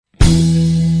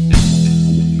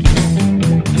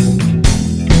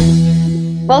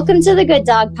Welcome to the Good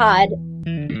Dog Pod.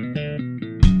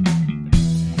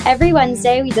 Every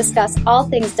Wednesday, we discuss all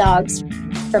things dogs,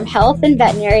 from health and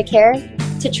veterinary care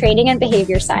to training and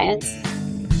behavior science.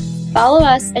 Follow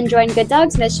us and join Good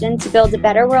Dog's mission to build a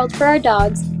better world for our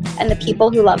dogs and the people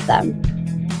who love them.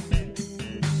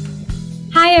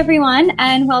 Hi, everyone,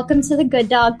 and welcome to the Good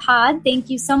Dog Pod. Thank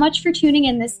you so much for tuning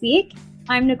in this week.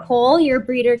 I'm Nicole, your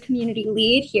breeder community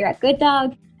lead here at Good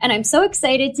Dog, and I'm so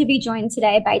excited to be joined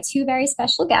today by two very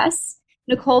special guests,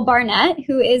 Nicole Barnett,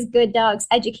 who is Good Dog's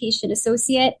Education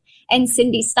Associate, and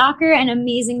Cindy Stocker, an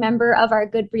amazing member of our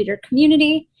Good Breeder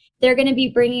community. They're going to be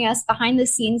bringing us behind the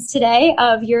scenes today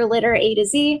of Your Litter A to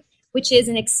Z, which is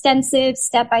an extensive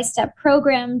step-by-step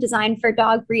program designed for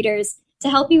dog breeders to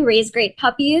help you raise great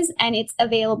puppies, and it's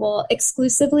available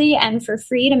exclusively and for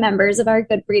free to members of our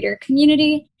Good Breeder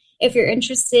community. If you're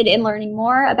interested in learning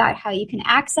more about how you can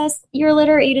access Your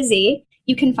Litter A to Z,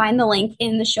 you can find the link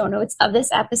in the show notes of this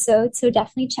episode, so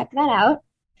definitely check that out.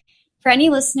 For any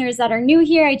listeners that are new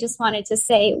here, I just wanted to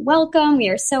say welcome. We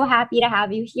are so happy to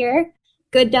have you here.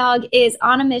 Good Dog is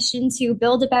on a mission to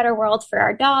build a better world for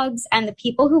our dogs and the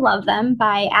people who love them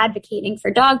by advocating for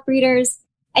dog breeders,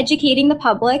 educating the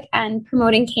public, and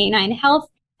promoting canine health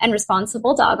and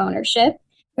responsible dog ownership.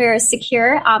 We're a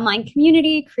secure online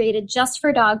community created just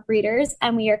for dog breeders,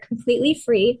 and we are completely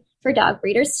free for dog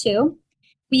breeders too.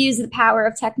 We use the power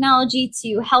of technology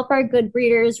to help our good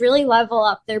breeders really level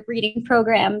up their breeding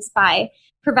programs by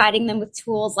providing them with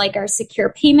tools like our secure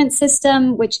payment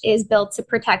system, which is built to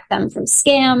protect them from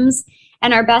scams,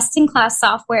 and our best-in-class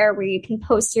software where you can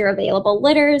post your available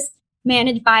litters,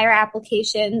 manage buyer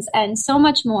applications, and so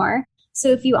much more. So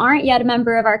if you aren't yet a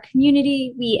member of our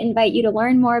community, we invite you to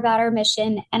learn more about our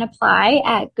mission and apply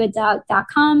at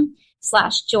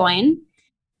gooddog.com/join.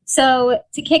 So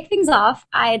to kick things off,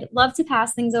 I'd love to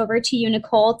pass things over to you,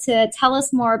 Nicole, to tell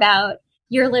us more about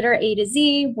Your Litter A to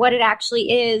Z, what it actually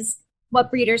is,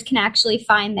 what breeders can actually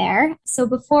find there. So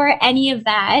before any of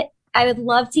that, I would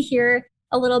love to hear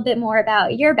a little bit more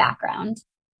about your background.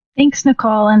 Thanks,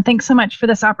 Nicole, and thanks so much for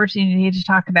this opportunity to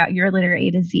talk about Your Litter A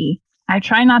to Z. I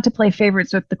try not to play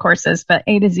favorites with the courses, but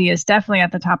A to Z is definitely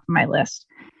at the top of my list.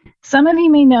 Some of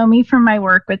you may know me from my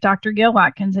work with Dr. Gail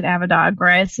Watkins at Avidog, where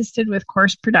I assisted with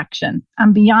course production.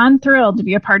 I'm beyond thrilled to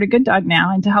be a part of Good Dog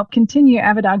now and to help continue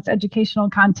Avidog's educational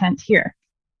content here.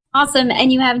 Awesome.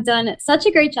 And you have done such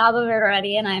a great job of it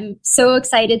already, and I'm so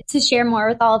excited to share more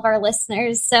with all of our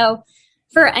listeners. So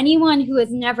for anyone who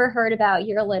has never heard about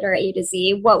Your Litter A to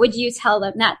Z, what would you tell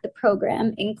them that the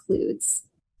program includes?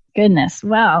 Goodness.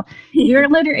 Well, Your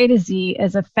Litter A to Z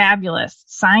is a fabulous,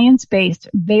 science-based,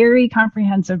 very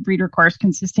comprehensive breeder course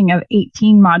consisting of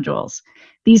 18 modules.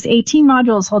 These 18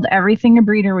 modules hold everything a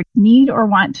breeder would need or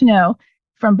want to know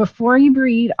from before you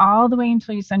breed all the way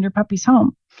until you send your puppies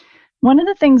home. One of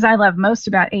the things I love most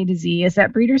about A to Z is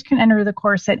that breeders can enter the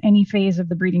course at any phase of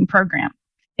the breeding program.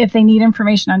 If they need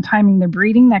information on timing their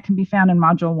breeding, that can be found in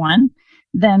Module 1.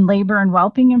 Then labor and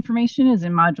whelping information is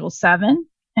in Module 7.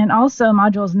 And also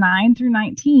modules 9 through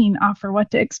 19 offer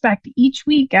what to expect each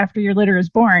week after your litter is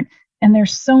born. And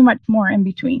there's so much more in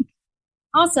between.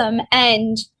 Awesome.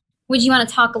 And would you want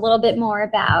to talk a little bit more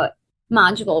about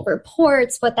module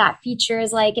reports, what that feature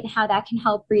is like, and how that can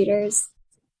help breeders?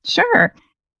 Sure.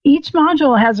 Each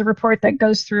module has a report that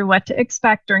goes through what to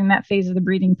expect during that phase of the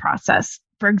breeding process.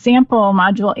 For example,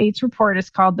 Module 8's report is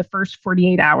called The First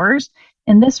 48 Hours.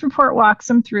 And this report walks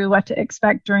them through what to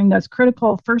expect during those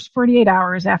critical first 48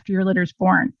 hours after your litter's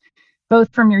born,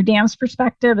 both from your dam's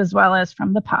perspective as well as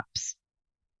from the pups.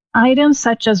 Items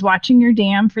such as watching your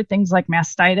dam for things like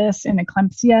mastitis and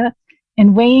eclampsia,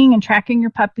 and weighing and tracking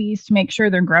your puppies to make sure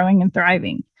they're growing and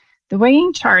thriving. The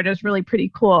weighing chart is really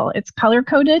pretty cool. It's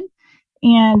color-coded,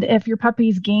 and if your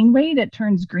puppies gain weight, it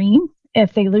turns green.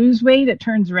 If they lose weight, it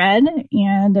turns red,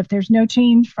 and if there's no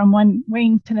change from one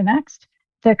weighing to the next,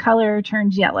 the color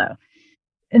turns yellow.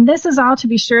 And this is all to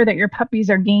be sure that your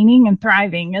puppies are gaining and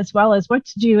thriving, as well as what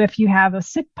to do if you have a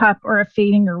sick pup or a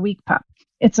fading or weak pup.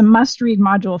 It's a must-read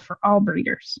module for all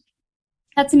breeders.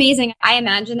 That's amazing. I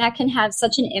imagine that can have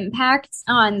such an impact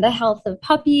on the health of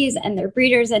puppies and their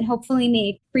breeders, and hopefully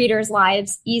make breeders'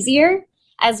 lives easier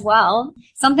as well.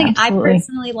 Something Absolutely. I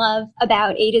personally love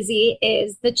about A to Z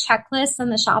is the checklist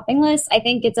and the shopping list. I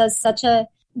think it does such a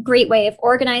great way of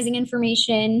organizing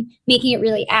information, making it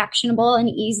really actionable and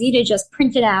easy to just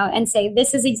print it out and say,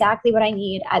 this is exactly what I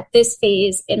need at this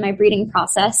phase in my breeding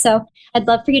process. So I'd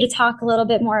love for you to talk a little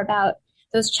bit more about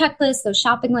those checklists, those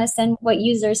shopping lists, and what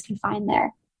users can find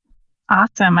there.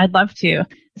 Awesome. I'd love to.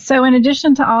 So in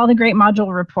addition to all the great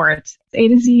module reports, A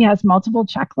to Z has multiple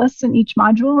checklists in each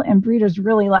module, and breeders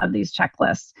really love these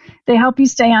checklists. They help you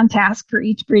stay on task for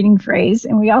each breeding phrase,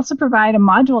 and we also provide a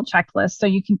module checklist so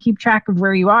you can keep track of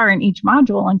where you are in each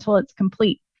module until it's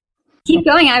complete. Keep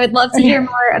going. I would love to hear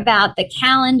more about the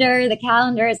calendar. The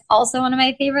calendar is also one of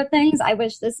my favorite things. I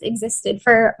wish this existed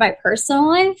for my personal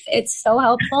life. It's so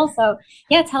helpful. So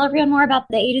yeah, tell everyone more about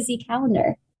the A to Z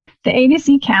calendar. The A to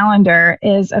Z calendar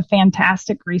is a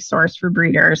fantastic resource for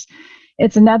breeders.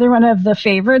 It's another one of the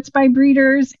favorites by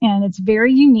breeders, and it's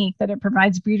very unique that it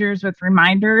provides breeders with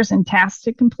reminders and tasks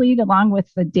to complete along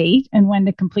with the date and when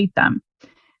to complete them.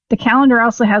 The calendar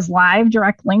also has live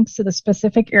direct links to the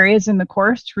specific areas in the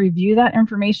course to review that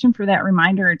information for that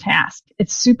reminder or task.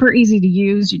 It's super easy to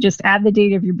use. You just add the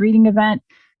date of your breeding event,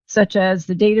 such as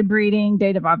the date of breeding,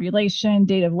 date of ovulation,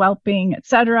 date of whelping,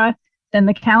 etc. Then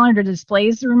the calendar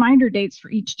displays the reminder dates for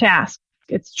each task.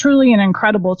 It's truly an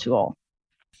incredible tool.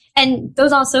 And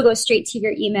those also go straight to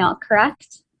your email,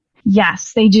 correct?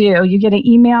 Yes, they do. You get an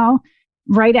email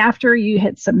right after you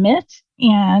hit submit.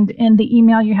 And in the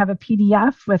email, you have a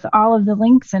PDF with all of the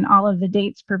links and all of the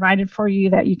dates provided for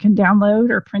you that you can download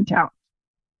or print out.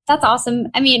 That's awesome.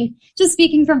 I mean, just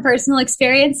speaking from personal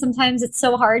experience, sometimes it's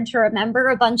so hard to remember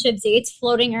a bunch of dates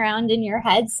floating around in your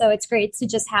head. So it's great to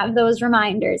just have those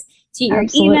reminders to your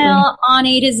email on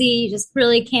A to Z. You just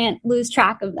really can't lose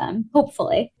track of them,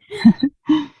 hopefully.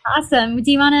 Awesome.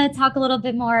 Do you want to talk a little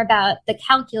bit more about the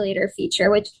calculator feature,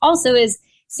 which also is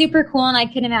super cool? And I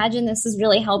can imagine this is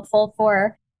really helpful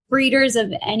for breeders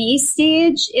of any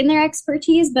stage in their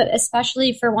expertise, but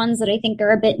especially for ones that I think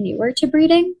are a bit newer to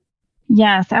breeding.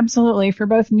 Yes, absolutely. For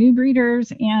both new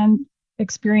breeders and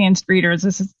experienced breeders,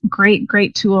 this is a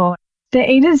great tool. The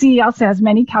A to Z also has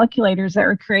many calculators that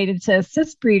were created to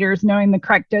assist breeders knowing the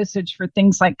correct dosage for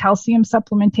things like calcium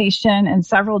supplementation and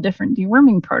several different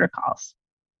deworming protocols.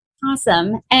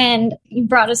 Awesome. And you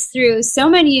brought us through so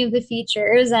many of the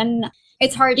features, and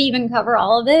it's hard to even cover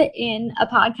all of it in a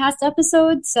podcast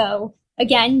episode. So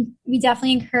again, we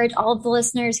definitely encourage all of the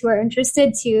listeners who are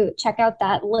interested to check out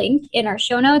that link in our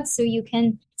show notes so you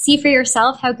can see for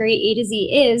yourself how great A to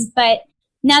Z is. But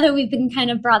now that we've been kind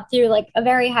of brought through like a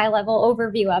very high level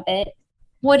overview of it,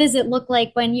 what does it look like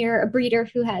when you're a breeder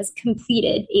who has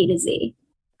completed A to Z?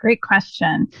 Great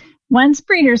question. Once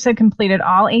breeders have completed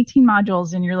all 18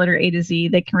 modules in Your Litter A to Z,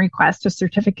 they can request a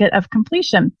certificate of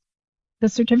completion. The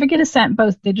certificate is sent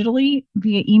both digitally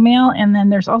via email, and then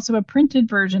there's also a printed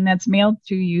version that's mailed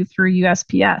to you through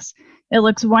USPS. It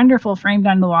looks wonderful framed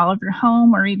on the wall of your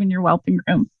home or even your whelping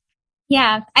room.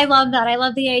 Yeah, I love that. I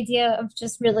love the idea of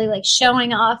just really like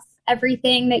showing off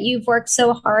everything that you've worked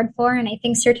so hard for. And I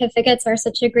think certificates are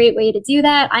such a great way to do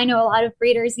that. I know a lot of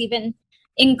breeders even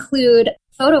include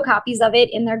photocopies of it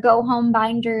in their go home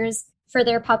binders for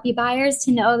their puppy buyers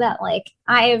to know that like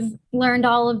I've learned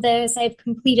all of this, I've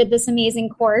completed this amazing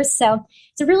course. So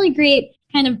it's a really great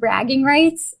kind of bragging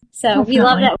rights. So Definitely. We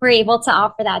love that we're able to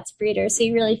offer that to breeders. So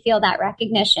you really feel that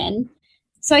recognition.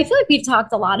 So I feel like we've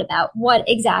talked a lot about what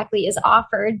exactly is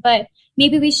offered, but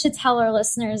maybe we should tell our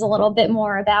listeners a little bit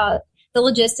more about the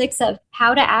logistics of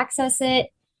how to access it.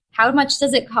 How much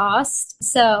does it cost?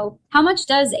 So how much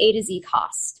does A to Z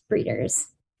cost breeders?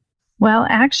 Well,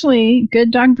 actually,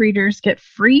 Good Dog breeders get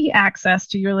free access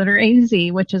to Your Litter A to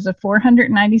Z, which is a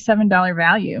 $497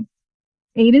 value.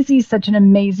 A to Z is such an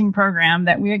amazing program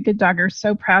that we at Good Dog are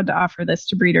so proud to offer this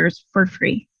to breeders for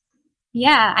free.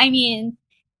 Yeah, I mean,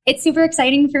 it's super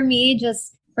exciting for me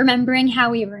just remembering how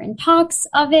we were in talks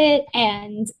of it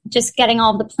and just getting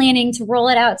all the planning to roll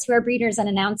it out to our breeders and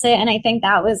announce it. And I think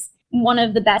that was one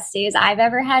of the best days I've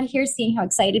ever had here, seeing how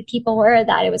excited people were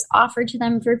that it was offered to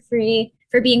them for free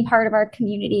for being part of our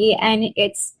community. And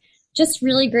it's just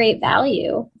really great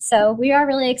value. So we are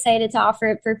really excited to offer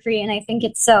it for free. And I think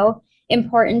it's so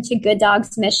important to Good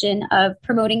Dog's mission of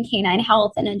promoting canine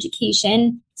health and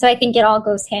education. So I think it all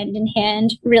goes hand in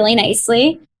hand really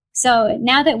nicely. So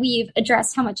now that we've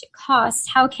addressed how much it costs,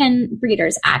 how can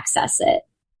breeders access it?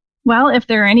 Well, if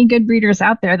there are any good breeders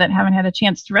out there that haven't had a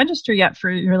chance to register yet for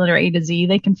Your Litter A to Z,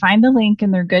 they can find the link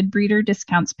in their Good Breeder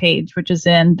Discounts page, which is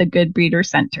in the Good Breeder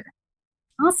Center.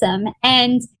 Awesome.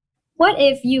 And what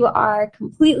if you are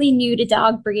completely new to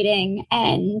dog breeding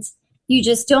and you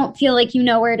just don't feel like you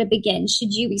know where to begin?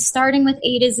 Should you be starting with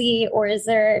A to Z, or is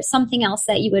there something else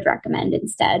that you would recommend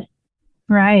instead?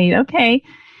 Right. Okay.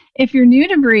 If you're new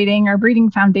to breeding, our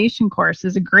Breeding Foundation course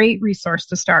is a great resource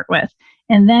to start with,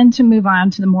 and then to move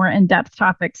on to the more in-depth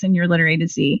topics in Your Litter A to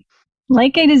Z.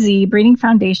 Like A to Z, Breeding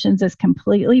Foundations is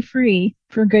completely free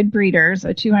for good breeders,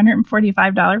 a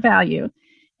 $245 value.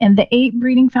 And the 8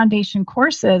 Breeding Foundation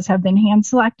courses have been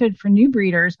hand-selected for new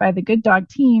breeders by the Good Dog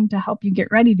team to help you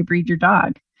get ready to breed your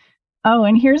dog. Oh,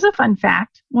 and here's a fun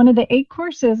fact. One of the 8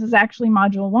 courses is actually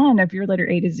Module 1 of Your Litter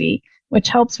A to Z, which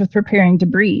helps with preparing to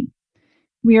breed.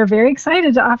 We are very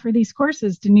excited to offer these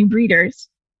courses to new breeders.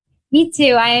 Me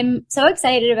too. I'm so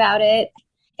excited about it.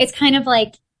 It's kind of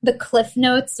like the Cliff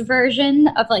Notes version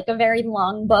of like a very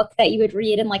long book that you would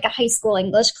read in like a high school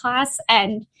English class.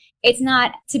 And it's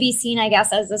not to be seen, I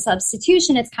guess, as a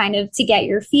substitution. It's kind of to get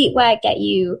your feet wet, get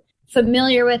you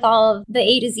familiar with all of the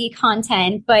A to Z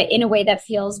content, but in a way that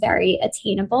feels very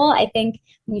attainable. I think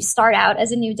when you start out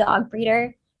as a new dog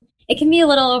breeder, it can be a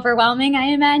little overwhelming, I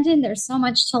imagine. There's so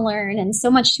much to learn and so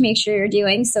much to make sure you're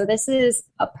doing. So this is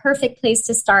a perfect place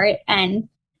to start. And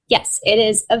yes, it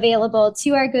is available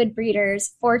to our good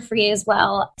breeders for free as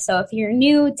well. So if you're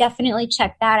new, definitely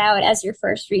check that out as your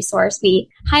first resource. We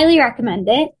highly recommend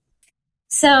it.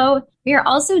 So we are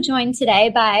also joined today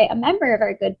by a member of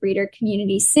our Good Breeder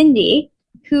community, Cindy,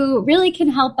 who really can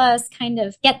help us kind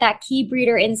of get that key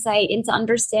breeder insight into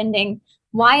understanding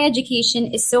why education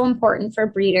is so important for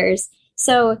breeders.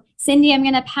 So Cindy, I'm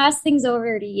going to pass things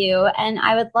over to you, and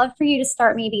I would love for you to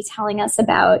start maybe telling us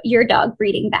about your dog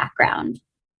breeding background.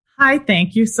 Hi,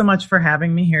 thank you so much for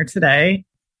having me here today.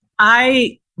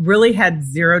 I really had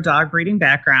 0 dog breeding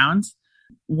background.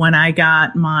 When I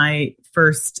got my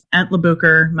first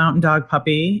Entlebucher mountain dog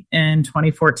puppy in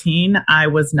 2014, I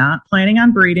was not planning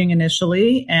on breeding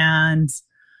initially. And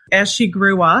as she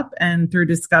grew up and through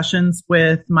discussions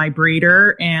with my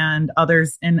breeder and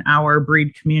others in our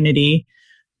breed community,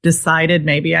 decided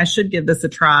maybe I should give this a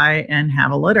try and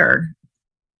have a litter.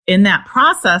 In that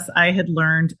process, I had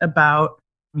learned about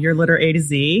Your Litter A to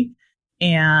Z,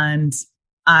 and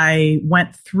I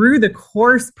went through the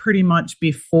course pretty much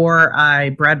before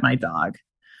I bred my dog.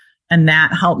 And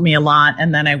that helped me a lot.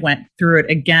 And then I went through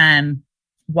it again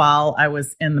while I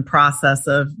was in the process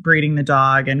of breeding the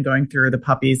dog and going through the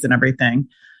puppies and everything.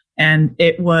 And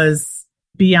it was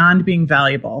beyond being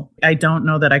valuable. I don't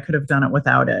know that I could have done it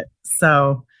without it.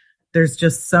 So there's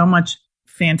just so much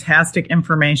fantastic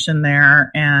information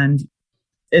there. And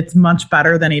it's much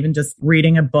better than even just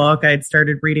reading a book. I had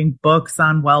started reading books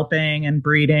on whelping and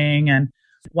breeding. And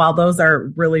while those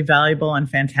are really valuable and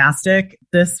fantastic,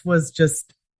 this was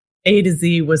just A to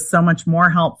Z was so much more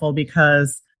helpful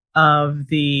because of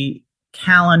the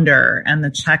calendar and the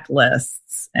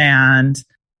checklists and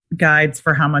guides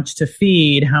for how much to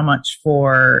feed, how much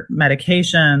for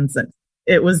medications.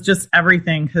 It was just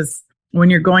everything, because when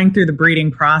you're going through the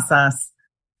breeding process,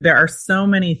 there are so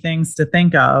many things to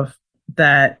think of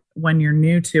that when you're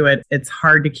new to it, it's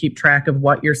hard to keep track of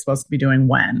what you're supposed to be doing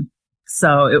when.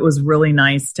 So it was really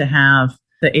nice to have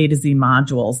the A to Z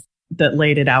modules that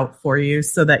laid it out for you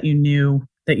so that you knew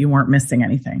that you weren't missing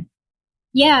anything.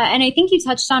 Yeah, and I think you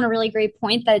touched on a really great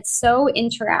point that it's so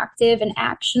interactive and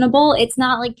actionable. It's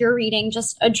not like you're reading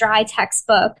just a dry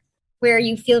textbook where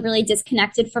you feel really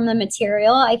disconnected from the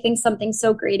material. I think something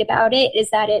so great about it is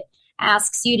that it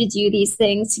asks you to do these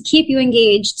things to keep you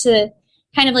engaged, to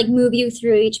kind of like move you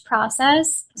through each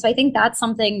process. So I think that's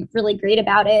something really great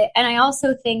about it. And I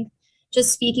also think,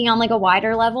 just speaking on like a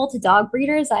wider level to dog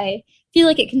breeders, I feel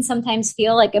like it can sometimes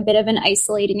feel like a bit of an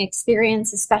isolating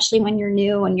experience, especially when you're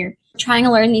new and you're trying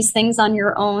to learn these things on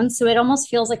your own. So it almost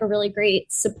feels like a really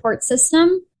great support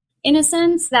system in a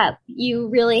sense, that you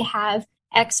really have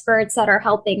experts that are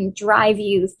helping drive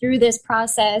you through this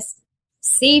process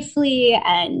safely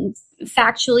and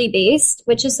factually based,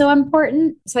 which is so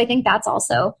important. So I think that's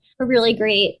also a really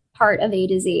great part of A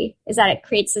to Z, is that it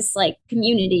creates this like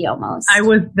community almost.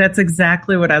 That's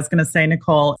exactly what I was going to say,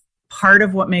 Nicole. Part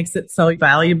of what makes it so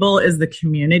valuable is the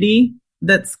community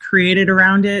that's created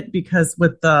around it, because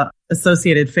with the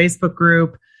associated Facebook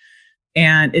group,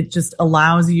 and it just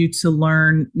allows you to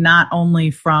learn not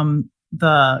only from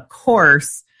the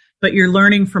course, but you're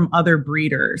learning from other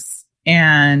breeders,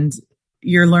 and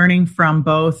you're learning from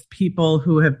both people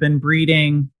who have been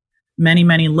breeding many,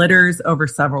 many litters over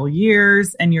several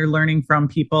years, and you're learning from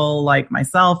people like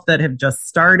myself that have just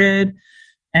started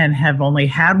and have only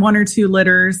had 1 or 2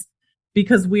 litters,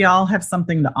 because we all have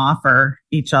something to offer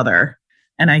each other.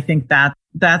 And I think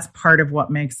that's part of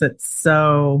what makes it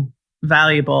so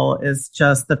valuable, is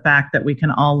just the fact that we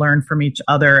can all learn from each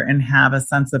other and have a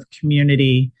sense of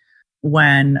community,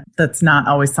 when that's not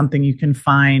always something you can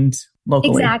find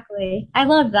locally. Exactly. I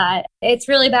love that. It's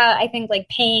really about, I think, like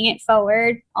paying it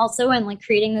forward also, and like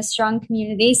creating this strong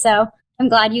community. So I'm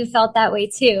glad you felt that way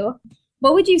too.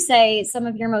 What would you say some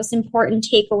of your most important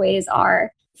takeaways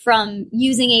are from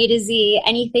using A to Z?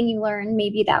 Anything you learned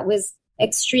maybe that was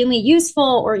extremely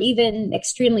useful or even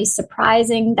extremely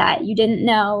surprising that you didn't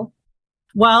know?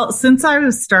 Well, since I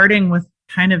was starting with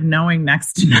kind of knowing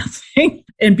next to nothing,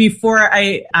 and before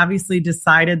I obviously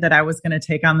decided that I was going to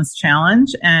take on this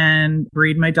challenge and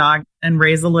breed my dog and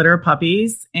raise a litter of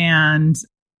puppies. And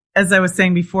as I was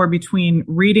saying before, between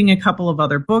reading a couple of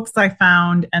other books I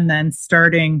found and then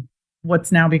starting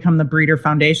what's now become the Breeder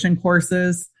Foundation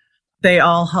courses, they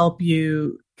all help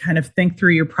you kind of think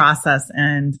through your process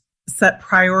and set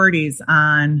priorities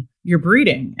on your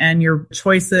breeding and your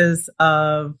choices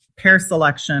of pair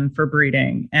selection for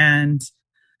breeding. And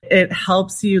it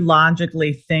helps you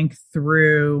logically think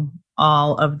through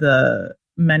all of the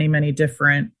many, many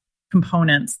different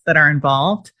components that are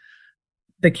involved.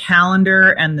 The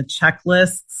calendar and the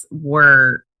checklists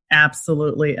were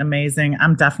absolutely amazing.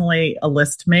 I'm definitely a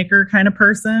list maker kind of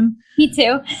person. Me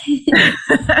too.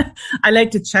 I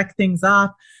like to check things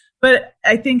off. But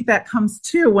I think that comes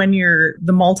too when you're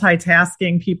the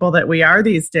multitasking people that we are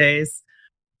these days.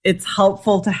 It's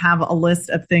helpful to have a list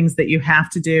of things that you have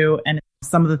to do. And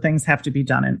some of the things have to be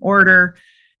done in order.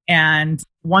 And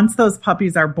once those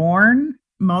puppies are born,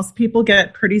 most people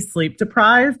get pretty sleep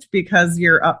deprived because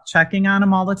you're up checking on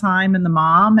them all the time and the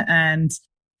mom. And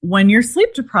when you're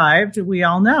sleep deprived, we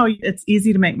all know it's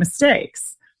easy to make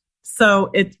mistakes. So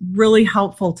it's really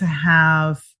helpful to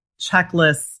have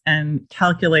checklists and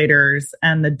calculators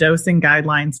and the dosing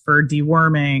guidelines for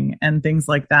deworming and things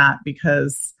like that,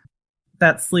 because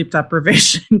that sleep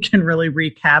deprivation can really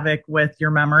wreak havoc with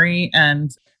your memory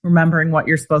and remembering what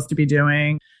you're supposed to be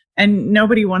doing. And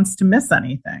nobody wants to miss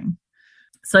anything.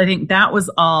 So I think that was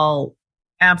all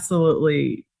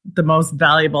absolutely the most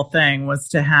valuable thing, was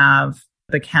to have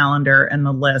the calendar and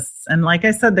the lists. And like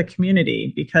I said, the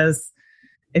community, because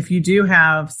if you do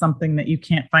have something that you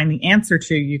can't find the answer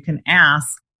to, you can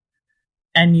ask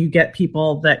and you get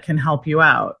people that can help you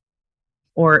out.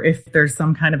 Or if there's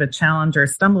some kind of a challenge or a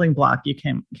stumbling block you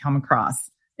can come across,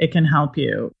 it can help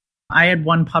you. I had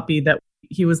one puppy that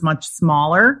he was much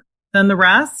smaller than the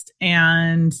rest.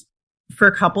 And for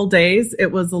a couple days,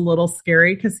 it was a little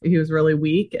scary because he was really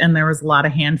weak and there was a lot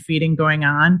of hand feeding going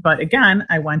on. But again,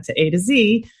 I went to A to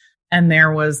Z and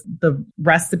there was the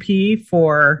recipe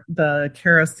for the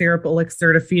Karo syrup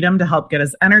elixir to feed him to help get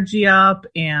his energy up.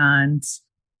 And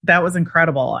that was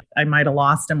incredible. I might have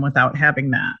lost him without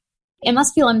having that. It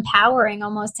must feel empowering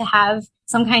almost to have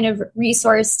some kind of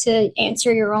resource to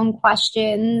answer your own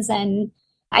questions. And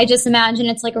I just imagine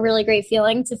it's like a really great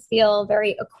feeling to feel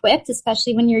very equipped,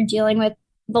 especially when you're dealing with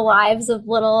the lives of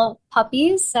little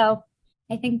puppies. So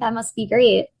I think that must be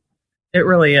great. It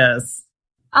really is.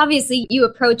 Obviously, you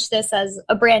approach this as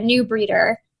a brand new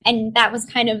breeder, and that was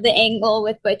kind of the angle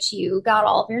with which you got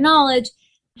all of your knowledge.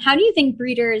 How do you think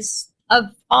breeders of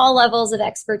all levels of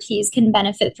expertise can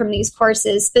benefit from these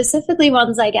courses, specifically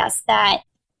ones, I guess, that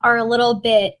are a little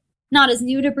bit not as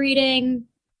new to breeding?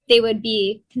 They would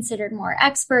be considered more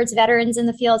experts, veterans in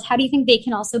the field. How do you think they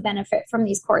can also benefit from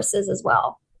these courses as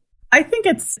well? I think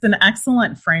it's an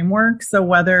excellent framework. So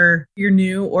whether you're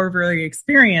new or very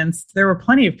experienced, there were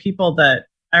plenty of people that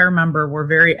I remember were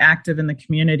very active in the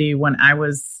community when I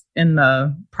was in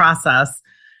the process,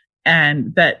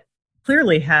 and that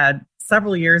clearly had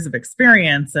several years of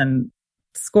experience and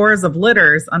scores of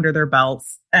litters under their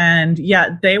belts. And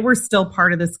yet they were still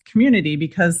part of this community,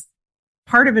 because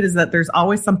part of it is that there's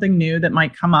always something new that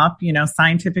might come up. You know,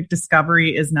 scientific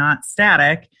discovery is not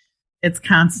static. It's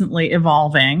constantly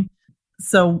evolving.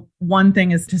 So one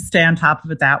thing is to stay on top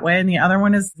of it that way. And the other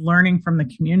one is learning from the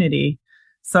community.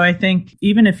 So I think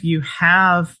even if you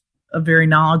have a very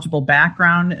knowledgeable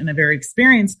background and a very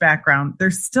experienced background,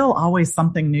 there's still always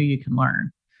something new you can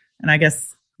learn. And I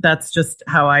guess that's just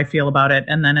how I feel about it.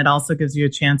 And then it also gives you a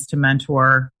chance to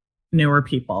mentor newer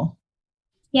people.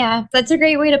 Yeah, that's a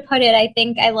great way to put it. I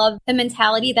think I love the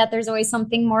mentality that there's always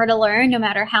something more to learn, no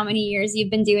matter how many years you've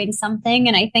been doing something.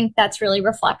 And I think that's really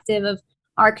reflective of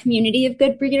our community of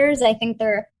good breeders. I think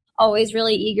they're always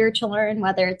really eager to learn,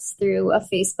 whether it's through a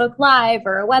Facebook Live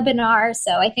or a webinar.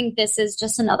 So I think this is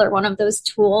just another one of those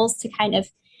tools to kind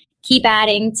of keep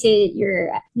adding to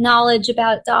your knowledge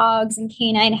about dogs and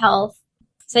canine health.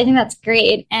 So I think that's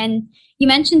great. And you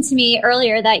mentioned to me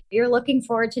earlier that you're looking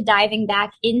forward to diving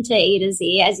back into A to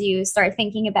Z as you start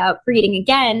thinking about breeding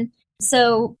again.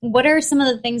 So what are some of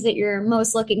the things that you're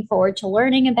most looking forward to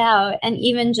learning about? And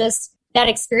even just that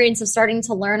experience of starting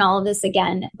to learn all of this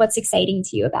again, what's exciting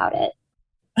to you about it?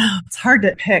 Oh, it's hard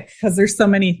to pick because there's so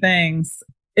many things.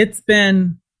 It's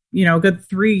been, a good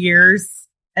 3 years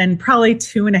and probably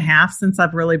 2.5 since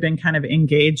I've really been kind of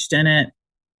engaged in it.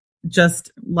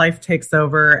 Just life takes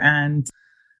over and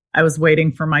I was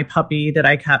waiting for my puppy that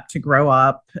I kept to grow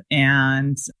up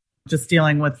and just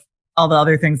dealing with all the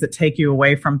other things that take you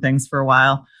away from things for a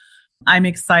while. I'm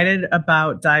excited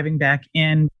about diving back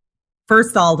in.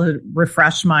 First of all, to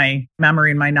refresh my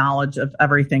memory and my knowledge of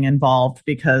everything involved,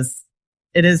 because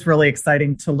it is really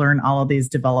exciting to learn all of these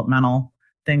developmental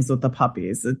things with the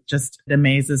puppies. It just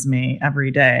amazes me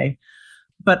every day.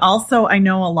 But also, I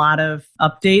know a lot of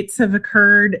updates have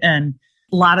occurred and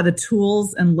a lot of the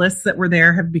tools and lists that were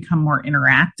there have become more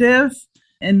interactive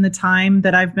in the time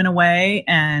that I've been away.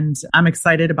 And I'm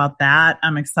excited about that.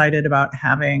 I'm excited about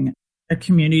having a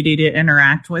community to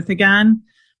interact with again.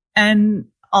 And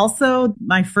also,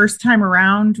 my first time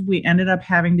around, we ended up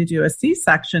having to do a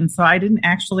C-section. So I didn't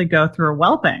actually go through a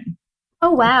whelping.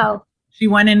 Oh, wow. She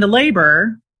went into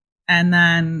labor and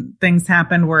then things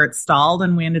happened where it stalled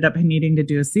and we ended up needing to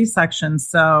do a C-section.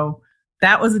 So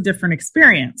that was a different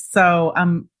experience. So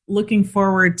I'm looking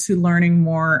forward to learning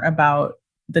more about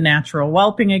the natural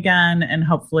whelping again and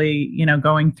hopefully,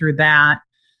 going through that.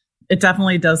 It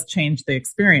definitely does change the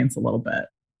experience a little bit.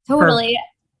 Totally.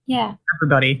 Yeah.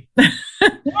 Everybody.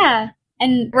 Yeah.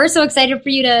 And we're so excited for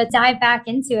you to dive back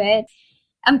into it.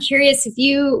 I'm curious, if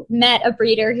you met a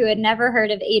breeder who had never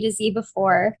heard of A to Z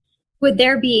before, would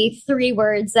there be 3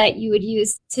 words that you would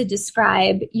use to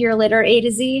describe your litter A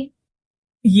to Z?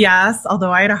 Yes,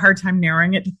 although I had a hard time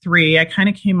narrowing it to 3. I kind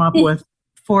of came up with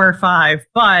 4 or 5,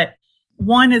 but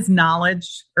one is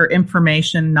knowledge or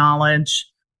information, knowledge,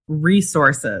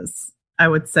 resources, I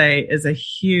would say is a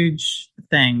huge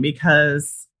thing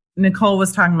because Nicole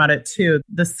was talking about it too.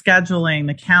 The scheduling,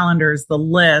 the calendars, the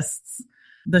lists,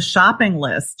 the shopping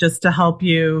list, just to help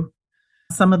you.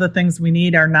 Some of the things we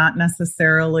need are not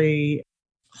necessarily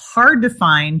hard to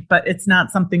find, but it's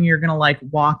not something you're going to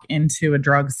walk into a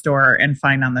drugstore and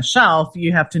find on the shelf.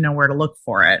 You have to know where to look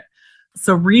for it.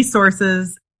 So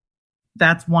resources,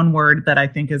 that's one word that I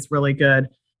think is really good.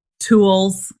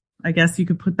 Tools, I guess you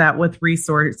could put that with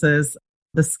resources,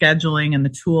 the scheduling and the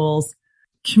tools.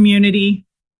 Community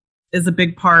is a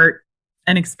big part,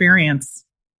 and experience.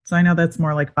 So I know that's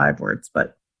more like 5 words,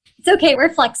 but it's okay.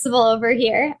 We're flexible over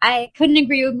here. I couldn't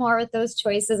agree more with those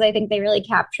choices. I think they really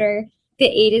capture the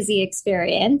A to Z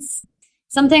experience.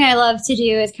 Something I love to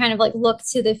do is kind of look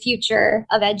to the future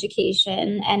of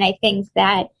education. And I think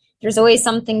that there's always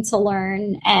something to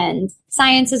learn and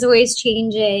science is always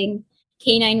changing.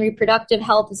 Canine reproductive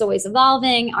health is always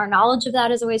evolving. Our knowledge of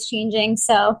that is always changing.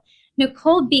 So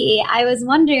Nicole B., I was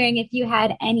wondering if you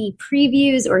had any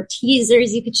previews or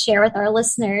teasers you could share with our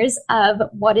listeners of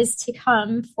what is to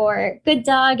come for Good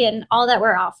Dog and all that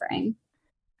we're offering.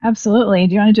 Absolutely.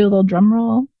 Do you want to do a little drum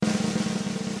roll?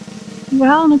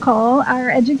 Well, Nicole, our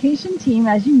education team,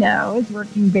 as you know, is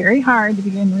working very hard to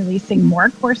begin releasing more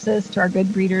courses to our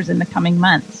good breeders in the coming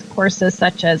months. Courses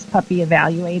such as puppy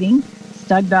evaluating,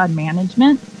 stug dog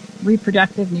management,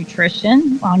 reproductive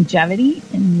nutrition, longevity,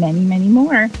 and many, many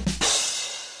more.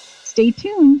 Stay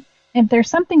tuned. If there's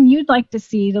something you'd like to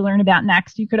see to learn about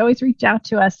next, you could always reach out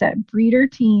to us at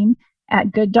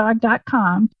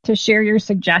breederteam@gooddog.com to share your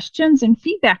suggestions and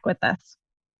feedback with us.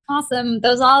 Awesome.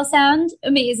 Those all sound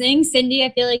amazing. Cindy,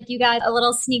 I feel like you got a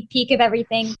little sneak peek of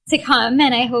everything to come,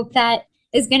 and I hope that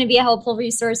is going to be a helpful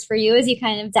resource for you as you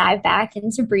kind of dive back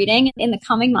into breeding in the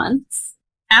coming months.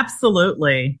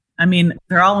 Absolutely. I mean,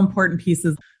 they're all important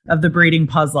pieces of the breeding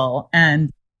puzzle,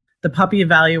 and the puppy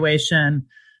evaluation,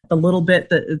 the little bit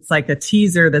that it's like a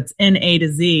teaser that's in A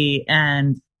to Z.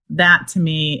 And that to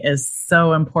me is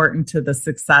so important to the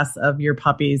success of your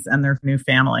puppies and their new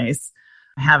families.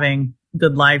 Having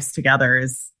good lives together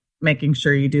is making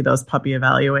sure you do those puppy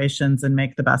evaluations and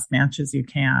make the best matches you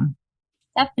can.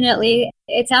 Definitely.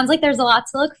 It sounds like there's a lot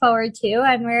to look forward to,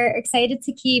 and we're excited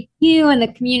to keep you and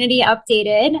the community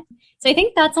updated. So I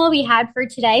think that's all we had for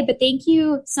today, but thank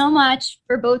you so much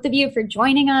for both of you for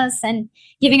joining us and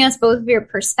giving us both of your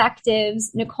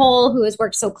perspectives. Nicole, who has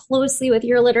worked so closely with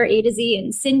Your Litter A to Z,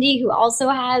 and Cindy, who also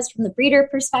has from the breeder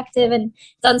perspective and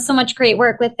done so much great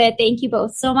work with it. Thank you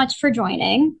both so much for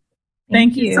joining.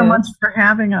 Thank you so much for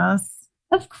having us.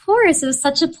 Of course, it was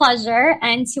such a pleasure.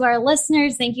 And to our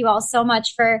listeners, thank you all so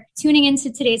much for tuning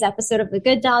into today's episode of the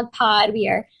Good Dog Pod. We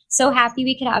are so happy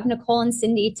we could have Nicole and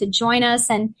Cindy to join us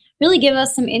and really give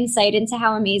us some insight into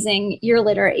how amazing Your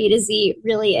Litter A to Z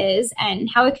really is and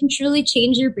how it can truly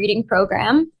change your breeding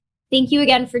program. Thank you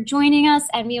again for joining us,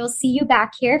 and we will see you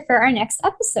back here for our next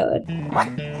episode.